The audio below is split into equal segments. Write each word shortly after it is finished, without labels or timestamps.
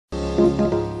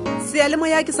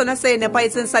Sealemoya ke sona se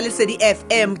nepaetseng sa Lesedi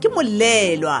FM ke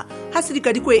molelwa ha se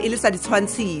dikadikwe e le sa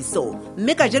ditshwantshiso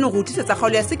mme ka jeno go thusetsa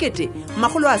kgaolo ya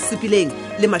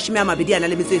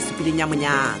 1727 ya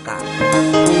Monyaka.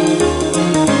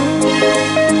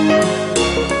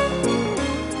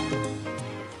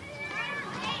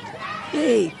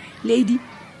 Hey, lady,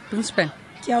 Principal.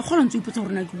 ke a kgola ntse ipotsa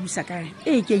gore na ke busa kae.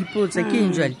 Ke a ipotsa ke eng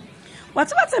jwale? Wa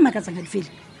tseba tse makatsang ka difela.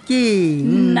 Ke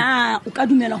Nna o ka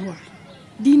dumela gore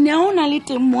Dineo na le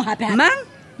teng mo hape hape. mang?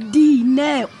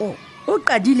 Dineo O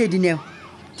qadile Dineo.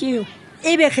 ke yo.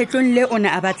 Ebe kgetlong le ona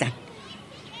a batlang.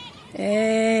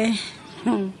 E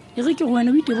re ke go wena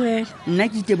o iteboela. Nna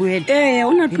ke itebohela.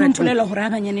 O na tlompolella gore a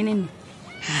banyanenene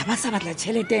ha ba sa batla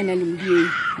tšhelete ena le modieng.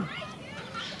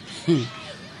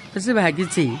 Ba tseba ha ke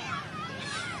tseng.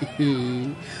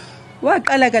 Wa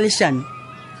qala ka leshano.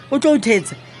 O tlo o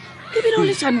thetsa. Ebile o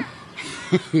le tshano.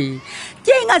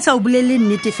 Ke eng a sa o bolele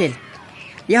nnete fela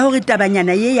ya hore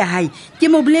tabanyana ye ya hae ke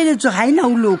mo boleletswe ha ina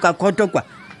o loka khotokwa.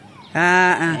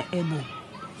 Ebo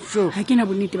So ha ke na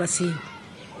bonnete ba seo.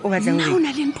 o batla Nna ho o na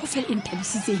le ntho fela e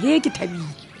nthabisitse he ke thabile.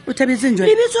 o thabetseng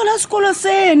jwale? Lebitso la sekolo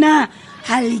sena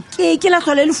ha le ke la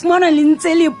tlhole le fumana le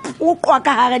ntse le poqwa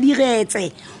ka hara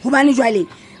diretse hobane jwale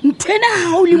nthwena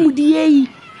ha o le modiei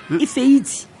e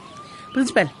feitse.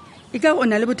 Principal, e ka o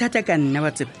na le bothata ka nna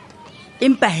wa tseba.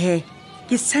 Empa he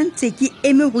ke santse ke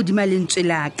eme hodima lentswe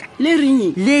laka. Le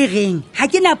reng? Le reng ha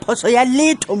ke na phoso ya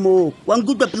letho mo wa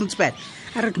nkutwa Principal.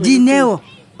 A re tlohele Dineo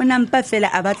o nampa fela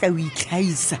a batla o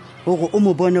itlhaisa hore o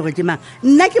mo bone gore ke mang.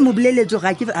 Nna ke mo boleletse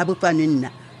ga ke a bofane nna.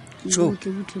 So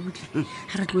butle.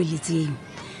 Ha re tlohelletseng.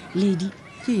 Lady,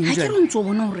 Ke eng ha ke jwale? re ntse o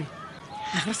bona hore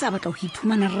ha re sa batla go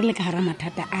iphumana re le ka hara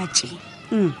mathata a tje.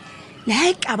 Le ha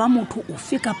e ka ba motho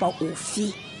ofe kapa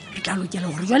ofe re tla lokela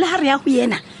gore jwale ha re ya go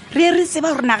yena re tseba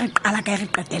gore na re qala kae re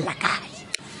qetella kae.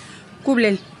 ko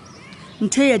bolele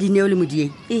ntho ya Dineo le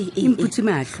modieng e mputse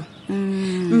mahlo.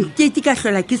 Ke ka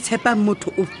hlola ke tshepa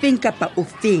motho o feng kapa o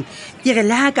feng ke re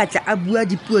le ha ka tla a bua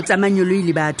dipuo tsa manyoloi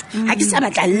le batho ha ke sa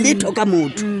batla letho ka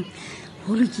motho.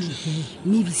 Ho lokile he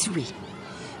maybe siwe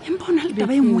empa ona le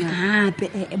taba e nngwe gape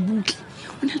butle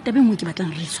ona le taba e nngwe ke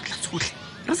batlang re tshotla tsohle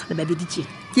re sa le babedi tjena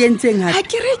Ke entseng ha ha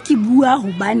ke re ke bua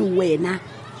hobane wena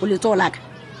o letso laka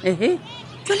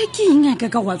jwale ke eng a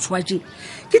ka wa tshwa tje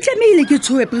ke tlamehile ke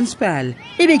tshoe Principal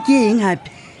ebe ke eng hape?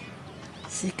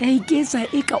 se ka iketsa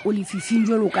e ka o lefifing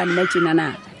jwalo ka nna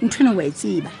tjenana nthwena wa e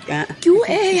tseba Ah. ke o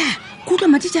eya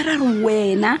kutlwa matitjara re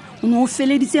wena o ne o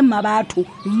feleditse mmabatho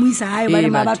o mo isa hae ba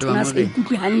le batho mmabatho ba na mo se re.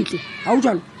 ikutlwe hantle ha o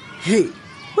jwalo He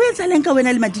o etsa leng ka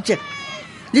wena le matitjhere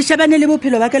le shabane le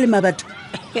bophelo ba ka le mabatho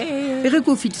e re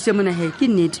ko fitise mona he ke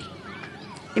nnete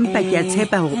empa ke a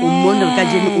tshepa hore o mmona ka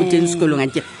jeno o teng sekolong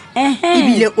akere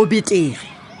ebile o betere.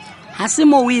 ha se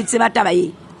mo o e tseba taba e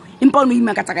empa o no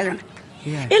imakatsa ka yona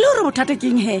Yeah. e le hore bothata ke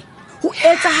eng he ho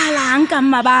etsahalang ka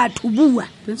mmabatho bua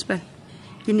Principal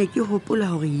ke ne ke hopola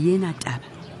hore yena taba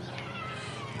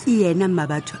ke yena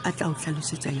mmabatho a tla o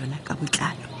hlalosetsa yona ka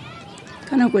botlalo.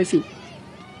 ka nako e feng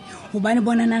hobane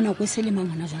bona na nako e se le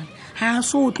mangwana jwale ha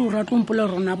so o tlo ra tlompole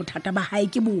rona bothata ba hae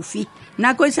ke bofe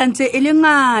Nako e santse e le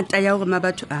ngata ya hore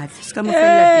mabatho a tle se ka mo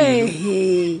fella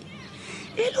pele.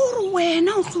 e le hore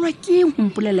wena o hlolwa ke eng ho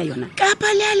mpolela yona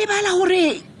kapa le a lebala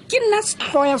hore ke nna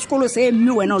sehloho ya sekolo se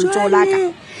mme wena o letso laka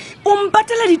o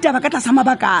mpatela ditaba ka tlasa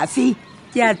mabaka afe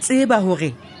Ke a tseba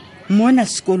hore mona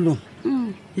sekolong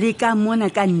le ka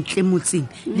mona ka ntle motseng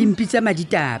le mpitsa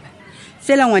maditaba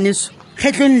fela ngwaneso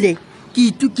kgetlong le ke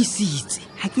itukisitse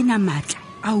ha ke na matla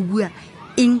a o bua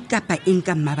eng kapa eng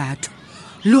ka mmabatho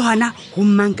le hona ho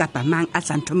mang kapa mang a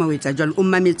sa nthoma ho etsa jwalo o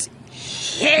mmametse.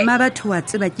 Mmabatho wa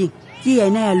tseba ke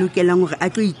yena ya lokelang hore a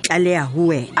tlo itlaleha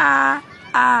ho wena.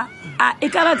 e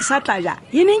ka ba ke sa tlaja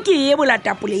yeneng ke e bola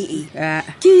tapole e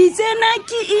ke itsena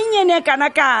ke inyene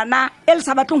kana e le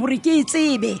sa batlong hore ke e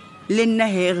tsebe Le nna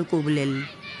he re ko bolelle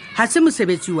ha se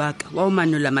mosebetsi wa ka wa o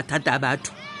manola mathata a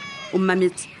batho o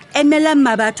mmametse. Emela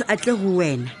mmabatho a tle ho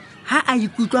wena ha a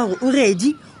ikutlwa hore o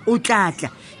ready o tlatla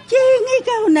ke eng e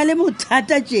ka ona le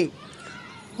bothata tje.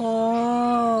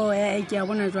 ke a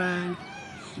bona jwang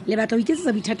le batla ho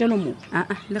iketsetsa boithatelo mo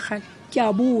Le kgale ke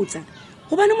a botsa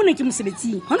gobane mona ke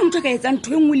mosebetsing hona motho ka etsa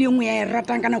ntho e nngwe le nngwe ya e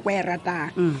ratang ka nako ya e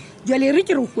ratang jwale re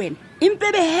ke re kwena empe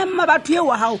be hemma batho eo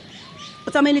wa hao o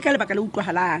tsamaile ka lebaka le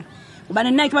utlwahalang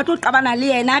gobane nna ke batlo qabana le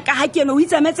yena ka ha ke eno o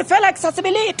itsametse fela ke sa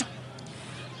tsebe letho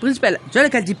Principal jwale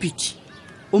ka dipitši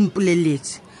o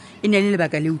mpolelletse e ne le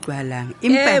lebaka le utlwahalang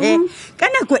empa he ka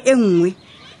nako e nngwe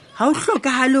ha o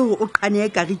hlokahale hore o qhanehe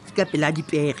kariki ka pela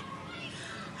dipere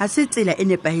ha se tsela e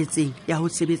nepahetseng ya ho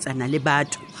sebetsana le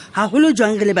batho haholo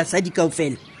jwang re le basadi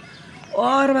kaofela.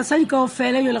 ore basadi kao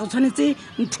fela jole go tshwanetse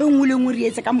ntho e nngwe le nngwe re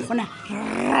etse ka mokgona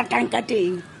ratang ka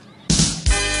teng.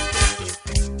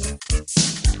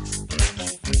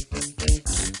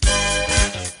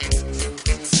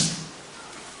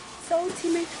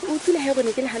 O tlile ha go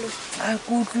ne ke le halo a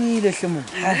go tlile hlemo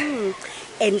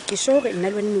and ke sure nna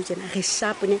le wena mojena re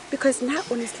sharpne because na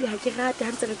honestly ha ke rate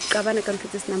ha ntse re qabana ka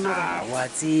mphetse sena mara wa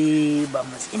tseba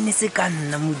mas ene se ka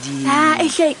nna modimo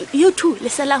ehle you too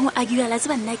le sala ho agiwa la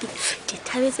tseba nna ke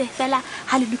thabetse fela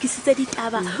ha le lokisitse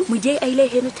ditaba modie a ile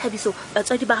heno thabiso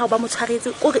batswadi ba hao ba mo tshwaretse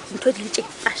o re ntho di letse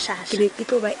a shasha ke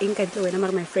tlo ba eng ka tle wena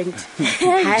mara my friend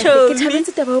ke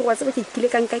thabetse taba ho tseba ke kile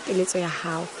ka nka keletso ya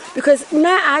hao because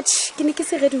na arch ke ne ke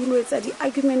se ready ho etsa di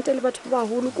argument le batho ba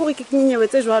holo ko re ke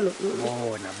nyenyewetse jwalo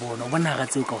bona ga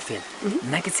tseo kaofela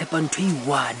nna ke tshepa ntho e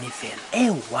one fela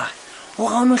ewa o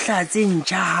ga ono hlatse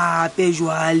ntšha hape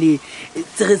jwale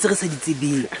tsere sa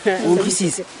ditsebeng o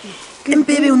utlwisisa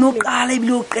empebe o no qala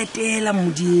ebile o qetela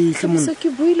modiehle mona so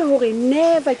ke buile hore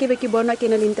never ke be ke bona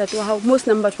ke na le ntate wa hao mo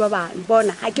sena batho ba bang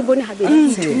bona ha ke bone habe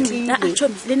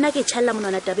le nna ke tshella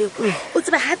monwana tabeo o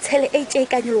tseba ha tshele HA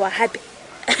ka nyolwa hape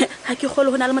ha ke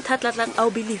kholo hona le mothatlatlang a o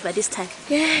believe this time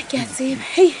ke a tseba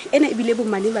hey ena e bile bo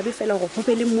mane ba be fela go go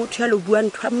be le motho ya lo bua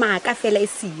ntwa maka fela e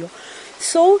siyo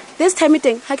so this time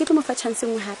teng ha ke tlo mo fa chance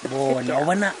ngwe hape bona o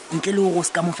bona ntle le go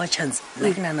ska mo fa chance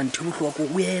nna ke nana ntho bohlwa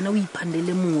go yena o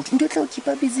iphandele motho ntho tla o keep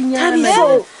busy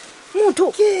nyana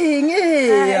motho keng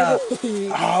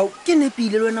ke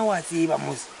nepile le wena wa tseba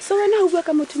mos so wena o bua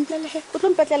ka motho ntlalehe o tlo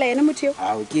mpatlela yena motho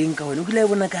yo keng ka wena o kile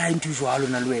bona ka ntho jwalo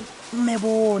na le wena mme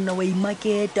bona wa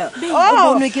imaketa o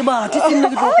bonwe ke batho tsena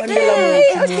ke tlo pandela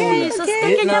motho so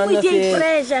sekenya mo di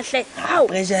pressure hle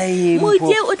pressure e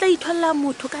motho o tla itholla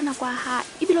motho kana kwa ha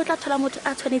ibile o tla thola motho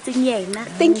a tshwanetseng yena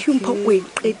thank you mpo we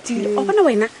qetile o bona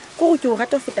wena go ke o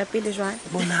rata ho feta pele jwang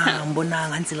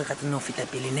bonang ha ntse le ratana ho feta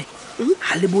pele ne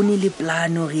ha le bone le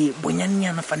plan hore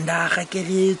bonyanyana fandaga ke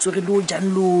re tswe re lo jan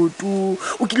lotu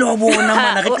o kile wa bona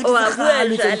mana re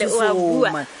tla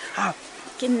bua ha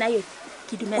ke nna yo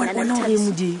ke dumela nna re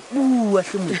modi bua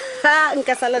hlemo ha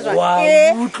nka sala jwang wa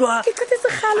utlwa ke qetse se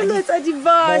khalo lo etsa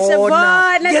divorce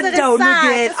bona get down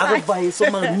again a go buy so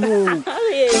man no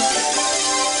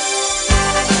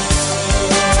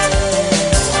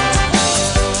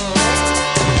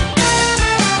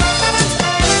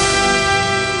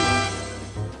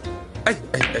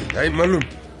ai malum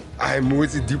ai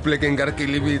moetse dipleke ngare ke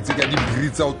lebetse ka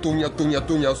dibritsa o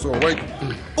tonya so wait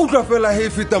o tla fela he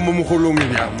feta mo mogolong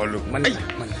ya malum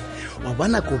wa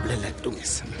bona go blela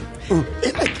tongisa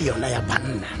ena ke yona ya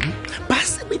banna ba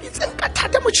sebeditseng ka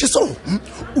thata mo tshesong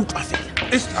o tla fela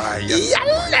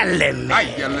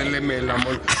ya lelemela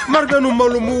mo margano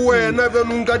malum wena ba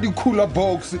nka di cooler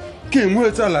box ke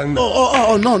ngwetsa lang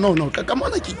no ka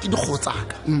mona ke di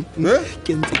khotsaka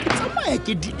ke ntse ke tsamaya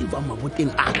ke didiva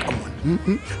maboteng a ka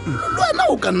mona lwana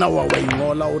o ka nna wa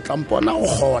ingola o tlampona o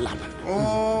gola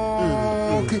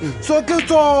okay so ke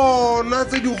tsona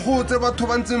tse di khotse batho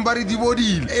ba ntseng ba re di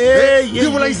bodile di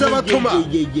bolaisa batho ma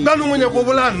ba nngwe go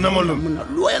bola nna mollo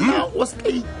lwana o ska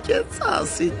iketsa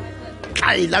se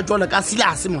tlaila jwala ka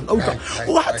silase mona o tla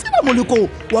o a tsena moleko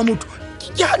wa motho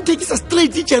ke ha ntekisa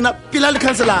straight tjena pila le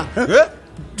counselor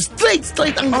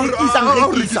straight ang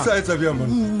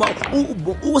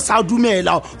o sa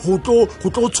dumela go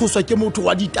tlo tshoswa ke motho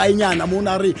wa ditainyana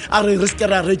mona a re riske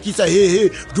ra rekisa he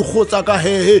di khotsa ka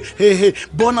he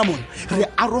bona mona re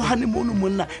arohane mono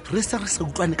monna re sa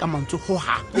utlwane ka mantso go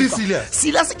ha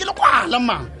sila se ke le kwala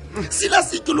mang sila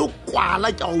se ke le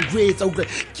kwala ke a o jwetsa utlwa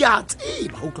ke a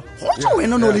tseba utlwa go tswa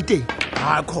wena no le teng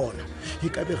ha khona e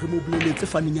ka be re mo boleletse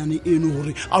fanenyane eno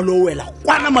hore a lo wela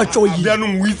kwana matjoi ya no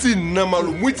mwitsi nna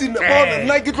malo mwitsi bona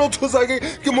nna ke tlo tshosa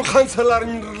ke mo counselor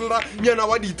nyana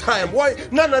wa di time why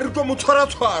nana re tlo mo tshwara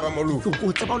malo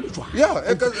go tsaba le jwa ya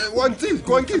e ka wanti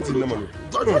nna malo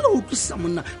jwale o tsisa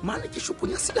monna mana ke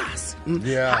shoponya silase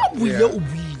ha buile o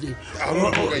buile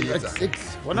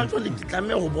bona jwale ke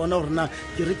tlame go bona hore na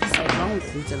ke rekisa jang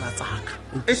go tsela tsaka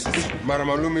mara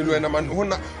malome le wena man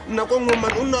hona nna kwa ngwe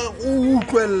man ona o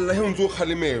utlwella he ntse o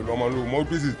khalemelwa malome o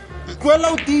twisisa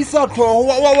kwela o tisa tlhogo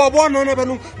wa bona ona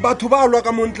banong batho ba lwa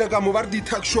ka montle ka mo ba re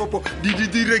di-tax shop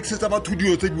di rekisetsa batho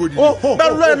dio tse di bodile ba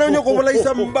lwena o nyako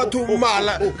bolaisa batho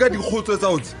mala ka dikgotso tsa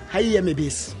otse ha e eme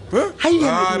bese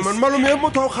malome e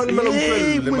motho a o kgalemela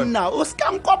utlwelele monna o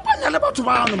ska nkopanya le batho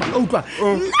bano man o utlwa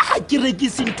nna ga ke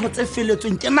rekise ntho tse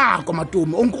feletsweng ke nako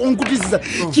matome o nkutisisa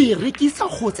ke rekisa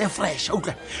go tse fresh o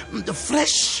utlwa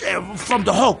fresh from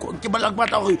the hawk ke batla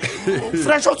gore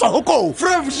fresh o tswa hoko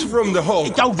fresh from the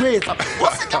hawk ke a twetsa o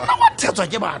se ka mna wa thetswa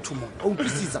ke batho mo o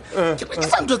utlwisisa ke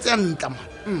sa ntho tse ntla mo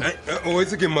o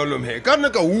itse ke malome ka nna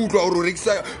ka utlwa o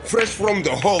rekisa fresh from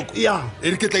the hog Yeah.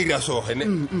 e re ke tla ira so gene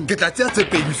ke tla tsaya tse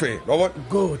pedi fela wa bona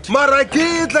Good. mara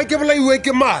ke tla ke bolaiwe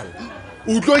ke mala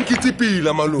o tlo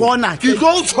nkitsepila malome Bona, ke tlo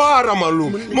o tshwara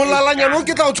malome molalanyana o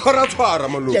ke tla o tshwara ke a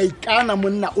malome ikana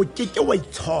monna o keke wa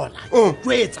itshola Oh.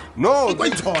 twetsa no Ke wa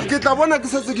itshola. ke tla bona ke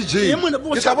setse ke Ee, monna,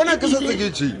 jeng ke tla bona ke setse ke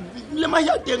jeng le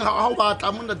mahea teng ga o batla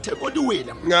monna theko di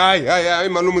wele ai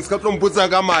malome se ka tlo mpotsa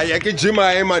ka maya ke je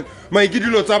mae man mae ke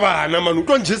dilo tsa bana man o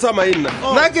tlo njesa mae nna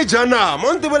nna ke janama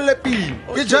o ntebelele pele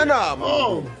ke janama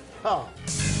oh ha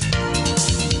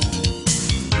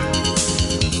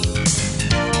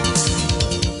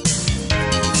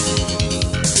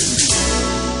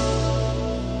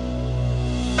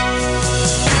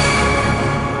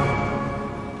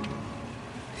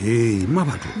hei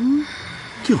mabatho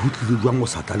ke go tlile jwang o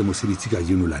sa tla le mosebetsi ka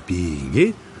jeno lapeng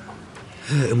e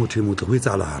motho e motle go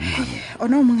etsagalang mano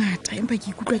ona o mongata empa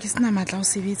ke ikutlwa ke sena matla o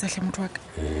sebetsa hle motho wa ka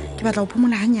ke batla go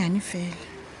phomola ganyane fela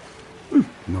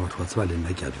mabatho ba tseba le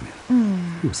nna ke a dumela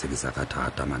o sebetsa ka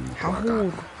thata man motho wa ka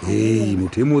Haholo, hei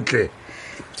motho e motle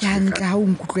ke gantle ga o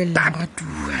nkutlwelela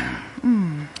moratua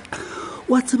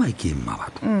wa tseba ke eng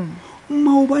mabatho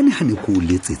maobane ga ne ko o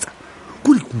letsetsa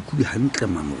ko re ke utlwile gantle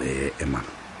mano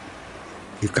mano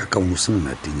e ka kaono se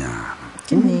monatenyana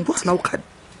Ke nnete. o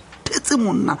kgathetse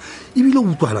monna ebile o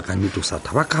utlwala ka nnete o sa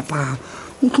thaba kapa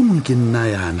o tlo mong ke nna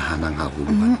ya naganang gagolo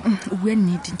o bua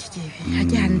nnete nkekebe ga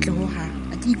ke gantle go gang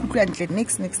ga ke ikutlwa ntle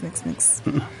next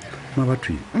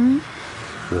mabathweng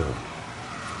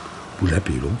bula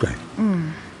pelo utlwane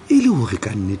e le gore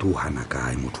ka nnete o gana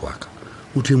kae motho wa ka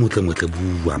motho e motle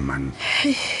bua man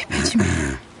badimo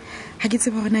ga ke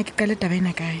tseba gorena ke kale taba ena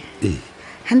kae ee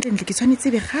gantlentle ke tshwanetse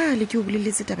be gale ke o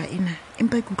boleletse taba ena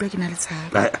empa ke utlwa ke na le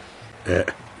tshaba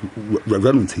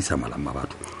jalo ntshedisa malama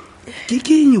batho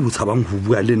ke eng e o tshabang go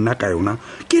bua le nna ka yona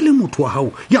ke le motho wa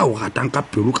gago ya o ratang ka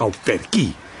pelo ka o fela ke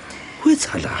go e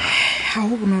tshalang ga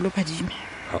go bonolo phadime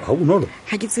ga bonolo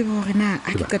ga ke tsebe gore na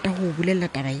a ke qeta go bolelela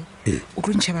taba e Ee. o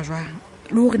tlo ntšheba jwang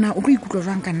le gore na o tlo ikutlwa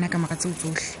jwang ka nna ka maka tseo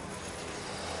tsotlhe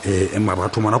ema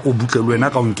batho mana ko butle le wena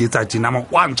ka o nketsa tjenama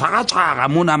wa ntshwara-tshwara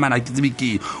mo namana ke tsebe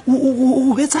ke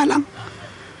o etsalang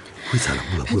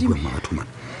bua mabatho mana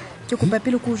ke kopa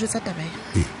pele ko o jetsa taba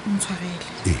Ee. e o ntshwarele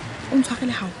Ee. o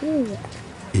ntshwarele gagolo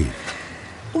ee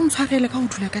o ntshwarele ka go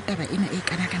dula ka taba ena e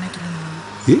kana-kana ke le mong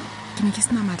ee ke ne ke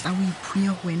sena matla o iphunya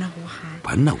go wena go gang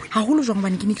banna we gagolo jwang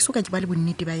gobane ke ne ke soka ke ba le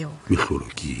bonnete ba yone metlholo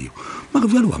ke eo maka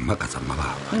jale wa mmakatsang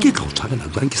mababa ke tla go tshwarela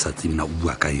jwang ke sa tsebe na o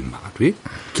bua ka eng mabatho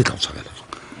ke tla go tshwarela jwang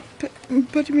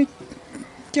badime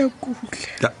ke a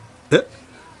kula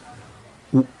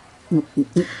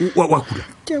wa kula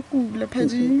ke a kula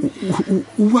phadime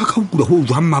o bua ka o kula go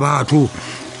jwang mabatho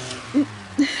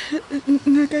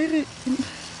ngaka e re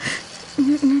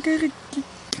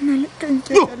ke na le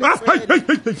kankere ya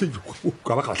letswele.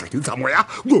 ka ba ka batla ke ntsha moya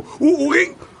o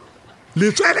reng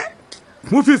letswele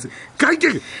mofetse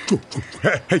kankere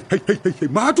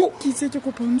mato ke itse ke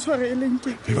kopa o ntshwareleng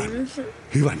ke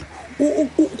hebane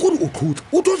kore o tlhotse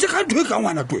o thotse ka ntho e ka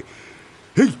ngwana twe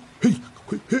hei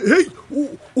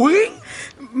o reng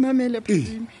mamele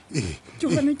phadime ke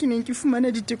gona ke neng ke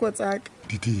fumana diteko tsaka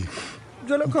diteko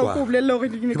jalo ka go bolelela gore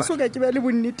ke ne ke soka ke ba le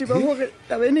bonnete ba gore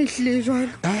taba ene e tlile jwalo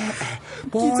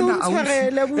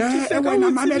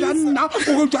wena mamela nna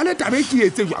o jale tabe ke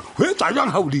etse jwang ho etswa jwang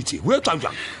ha o letse ho etswa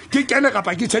jwang ke kene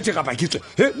kapa ke tshetse kapa ke tswe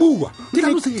he bua ke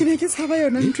ne ke tshaba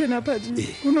yona ntho ena phadime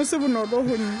go no se bonolo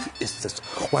go nna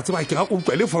wa tseba ke ga go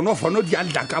utlwa le fonofono di a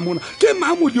lla ka mona ke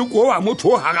mamodieko wa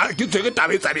motho o haga ke tsweke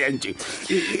tabe tsa beantse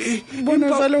bona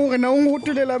jale gore na o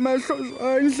ngotolela matlho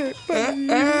jwangle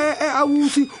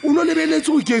ausi o no lebeletse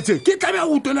go ketse ke tlabe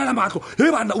go tolela matlho he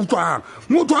bana utlwang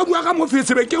motho a bua ka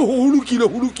mofetsebe ke go lokile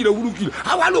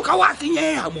ga wa loka wa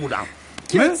senyega mona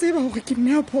ke a tseba gore ke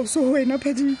nne a phoso go wena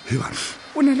phadime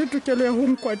o na le tokelo ya go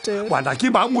nkwatela wana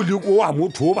ke ba moleko wa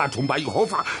motho o bathong ba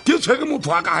ihofa ke tshwere motho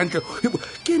wa ka gantle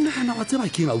ke nagana wa tseba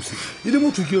ke ausi e le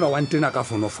motho ke yona wa ntena ka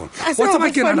fonofono wa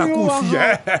tseba ke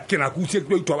nana kosi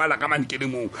ke itobala ka mane ke le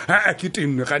mong ke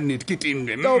tennwe ka nnete ke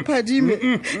tennwe kao phadime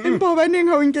empa gobaneng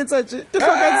ga o nketsa je ke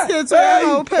tlhoka tsheetso ya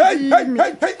gao phadime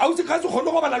ausi ka se kgone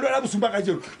go bala le wena bosumba ka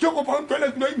jeno ke kopa ntwele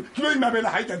kilo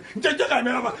imamela gaetane nke ka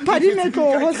emela phadime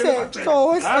tlogohle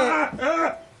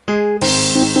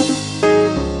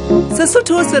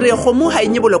sesotho se re kgomo ha e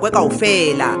nye bolokwe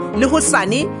kaofela le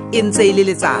hosane e ntse e le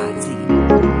letsatsi